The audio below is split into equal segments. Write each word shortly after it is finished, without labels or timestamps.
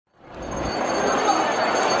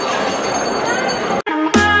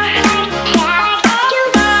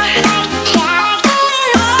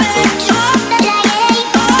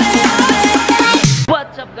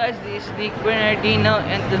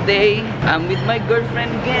today. I'm with my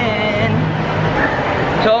girlfriend again.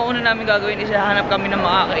 So, ang una namin gagawin is hanap kami ng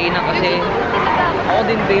makakainan kasi ako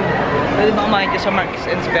din, babe. Pwede ba kumain dyan sa Marks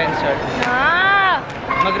and Spencer?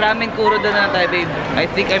 Mag-ramen kuro doon na tayo, babe. I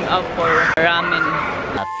think I'm up for ramen.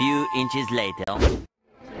 A few inches later.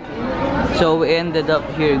 So, we ended up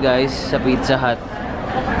here, guys, sa Pizza Hut.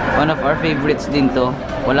 One of our favorites din to.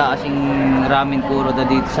 Wala kasing ramen kuro na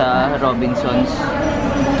dito sa Robinsons.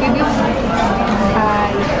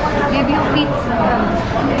 Give you pizza.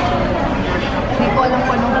 Hindi ko alam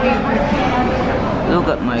kung anong favorite. Look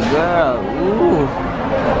at my girl. Ooh.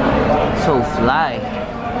 So fly.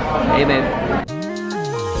 Hey, babe.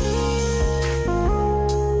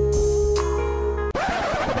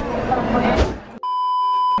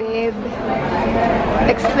 Babe,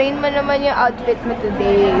 explain mo naman yung outfit mo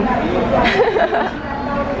today.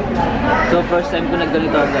 So, first time ko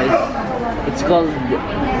nagganito, guys. It's called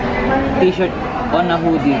t-shirt on a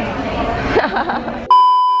hoodie.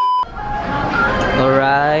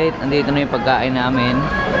 Alright, andito na yung pagkain namin.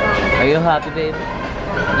 Are you happy, babe?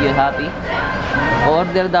 You happy?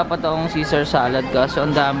 Order dapat akong Caesar salad kaso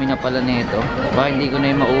ang dami na pala nito. Baka hindi ko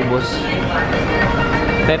na yung maubos.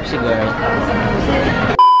 Pepsi girl.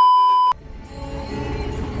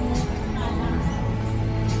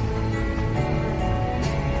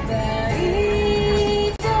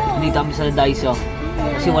 Dito kami sa Daiso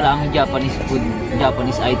kasi wala kang Japanese food,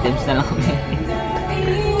 Japanese items na lang kami.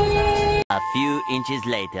 A few inches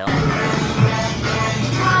later.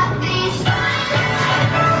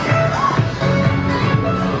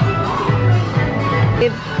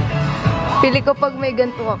 Pili ko pag may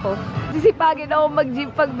ganito ako. Sisipagin ako mag-gym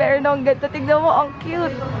pag meron akong ganito. Tignan mo, ang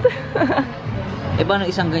cute. Eh, paano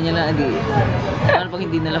isang ganyan lang? Hindi. Paano pag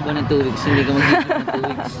hindi nalaban ng 2 weeks? Hindi ka mag-gym ng 2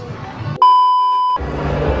 weeks.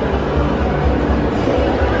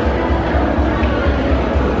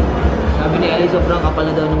 Sabi ni Ellie, sobrang kapal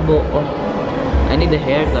na daw ng buhok ko. I need a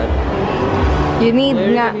haircut. You need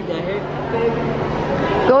nga. You need a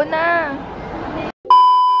haircut? Go na!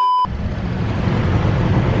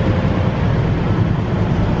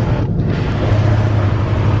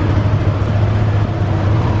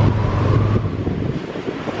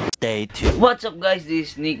 What's up, guys?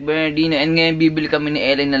 This is Bernardino and ngayon bibili kami ni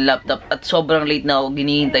Ellen ng laptop at sobrang late na ako,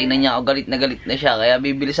 ginihintay na niya ako, galit na siya kaya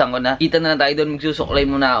bibilisan ko na. Kita na tayo doon, magsusuklay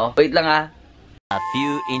muna ako. Wait lang ha. A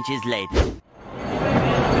few inches later.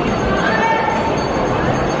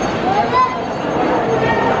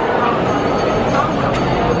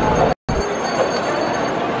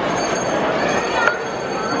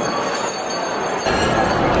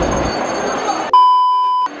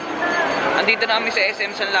 Andito na kami sa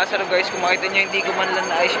SM San Lazaro, guys. Kung makita nyo, hindi ko man lang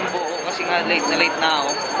naayos yung buo kasi nga late na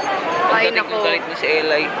ako. Pagdating ko galit na si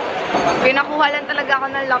Eli. Pinakuha lang talaga ako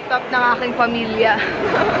ng laptop ng aking pamilya.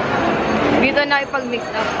 Dito na ipag-mix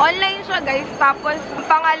up. Online siya, guys. Tapos, ang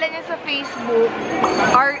pangalan niya sa Facebook,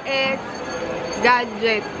 RS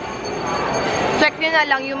Gadget. Check nyo na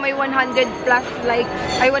lang yung may 100 plus likes,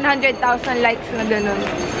 ay 100,000 likes na ganun.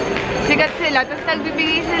 Sikat sila. Tapos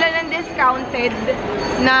nagbibigay sila ng discounted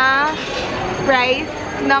na price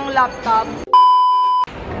ng laptop.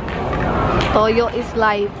 Toyo is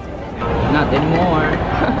life. Not anymore.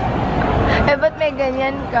 Eh, ba't may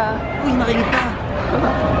ganyan ka? Uy, nakikita.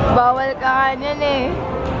 Bawal ka kanyan eh.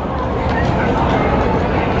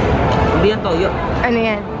 Hindi yan toyo. Ano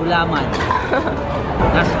yan? Gulaman.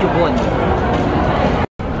 Nasa chupon.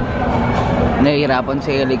 Nahihirapan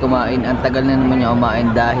si Eli kumain. Ang tagal na naman niya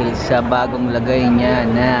kumain dahil sa bagong lagay niya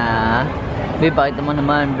na... Babe, pakita mo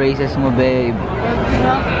naman. Braces mo, babe.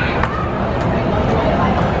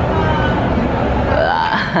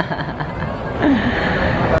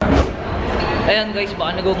 Ayan, guys,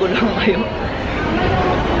 baka nagugulang kayo.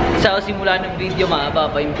 Sa simula ng video, mahaba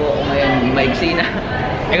pa yung buhok ko ngayon. Maiksi na.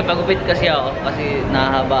 Nagpagupit kasi ako kasi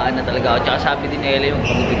nahahabaan na talaga ako. Tsaka sabi din ni Eli yung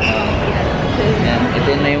pagupit na ako. Ayan, ito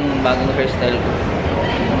na yung bagong hairstyle ko.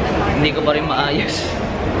 Hindi ko pa rin maayos.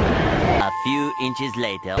 A few inches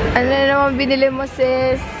later. Ano na naman binili mo,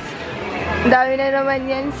 sis? Dami na naman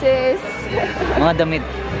yan, sis. Mga damit.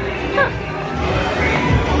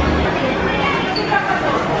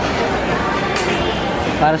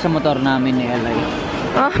 Para sa motor namin ni Eli.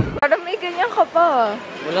 Ah, parang may ganyan ka pa.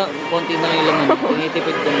 Wala, konti na lang yung laman.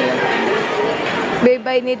 Tinitipid ko na yan. Babe,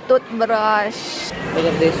 I need toothbrush. Look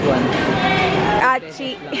at this one.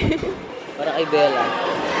 Achi. Para kay Bella.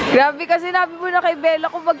 Grabe kasi nabi mo na kay Bella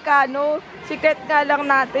kung magkano. Secret nga lang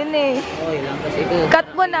natin eh. Okay lang kasi ito. Cut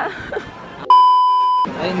mo na.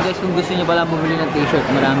 Ayun guys, kung gusto niyo pala bumili ng t-shirt,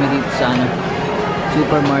 marami dito sa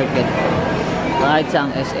supermarket. Kahit sa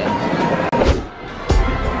ang SM.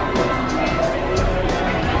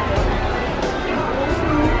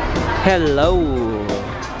 Hello!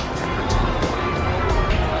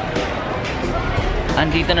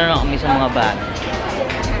 Andito na lang kami sa mga bag.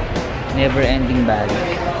 Never ending bag.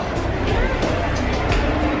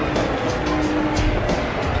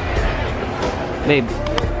 Babe.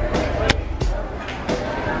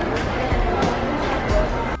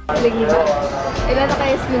 Sling bag. Ilan na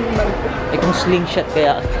kaya sling bag? Eh kung slingshot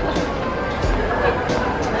kaya.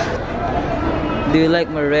 Do you like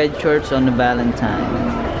my red shorts on the Valentine?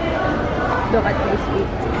 Look at my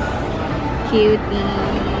sweet. Cutie.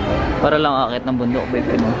 Para lang akit ng bundok, babe.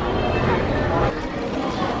 No?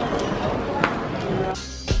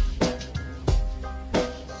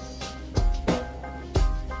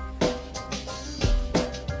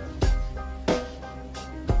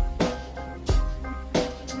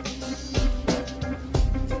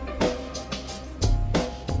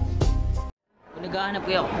 Naghahanap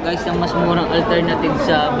kayo guys ng mas murang alternative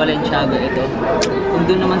sa Balenciaga ito. Kung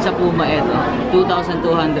doon naman sa Puma ito,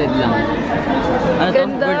 2,200 lang. Ano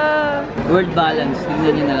Ganda! Word balance,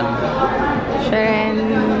 tingnan nyo na lang. Shen.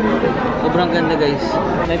 Sobrang ganda guys.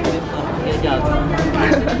 Live ko yung job.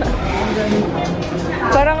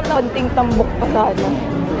 Parang konting tambok pa sa ano.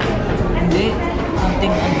 Hindi,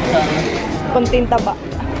 konting ano sa ano. Konting taba.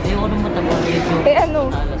 Ayoko nung mataba medyo. Eh ano?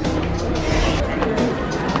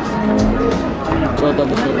 Soto.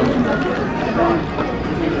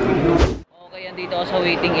 Okay, andito ako sa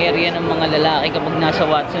waiting area ng mga lalaki kapag nasa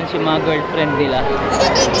Watson's yung mga girlfriend nila.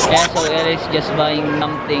 Kaya so it is just buying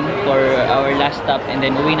something for our last stop and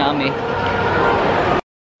then uwi na kami.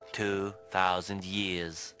 2,000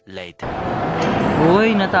 years later.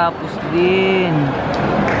 Uy, natapos din.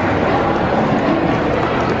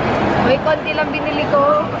 Uy, konti lang binili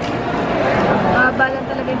ko. Balang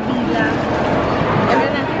talaga yung pila. Ano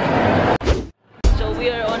na? We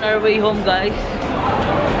are on our way home guys.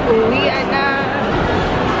 Uwi na.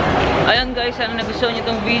 Ayan guys, sana nagustuhan nyo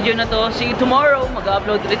itong video na to. See you tomorrow.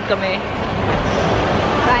 Mag-upload ulit kami.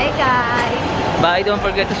 Bye guys. Bye, don't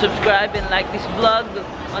forget to subscribe and like this vlog.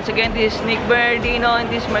 Once again, this is Nick Bernardino and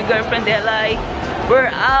this is my girlfriend Eli. We're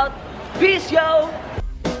out. Peace yo!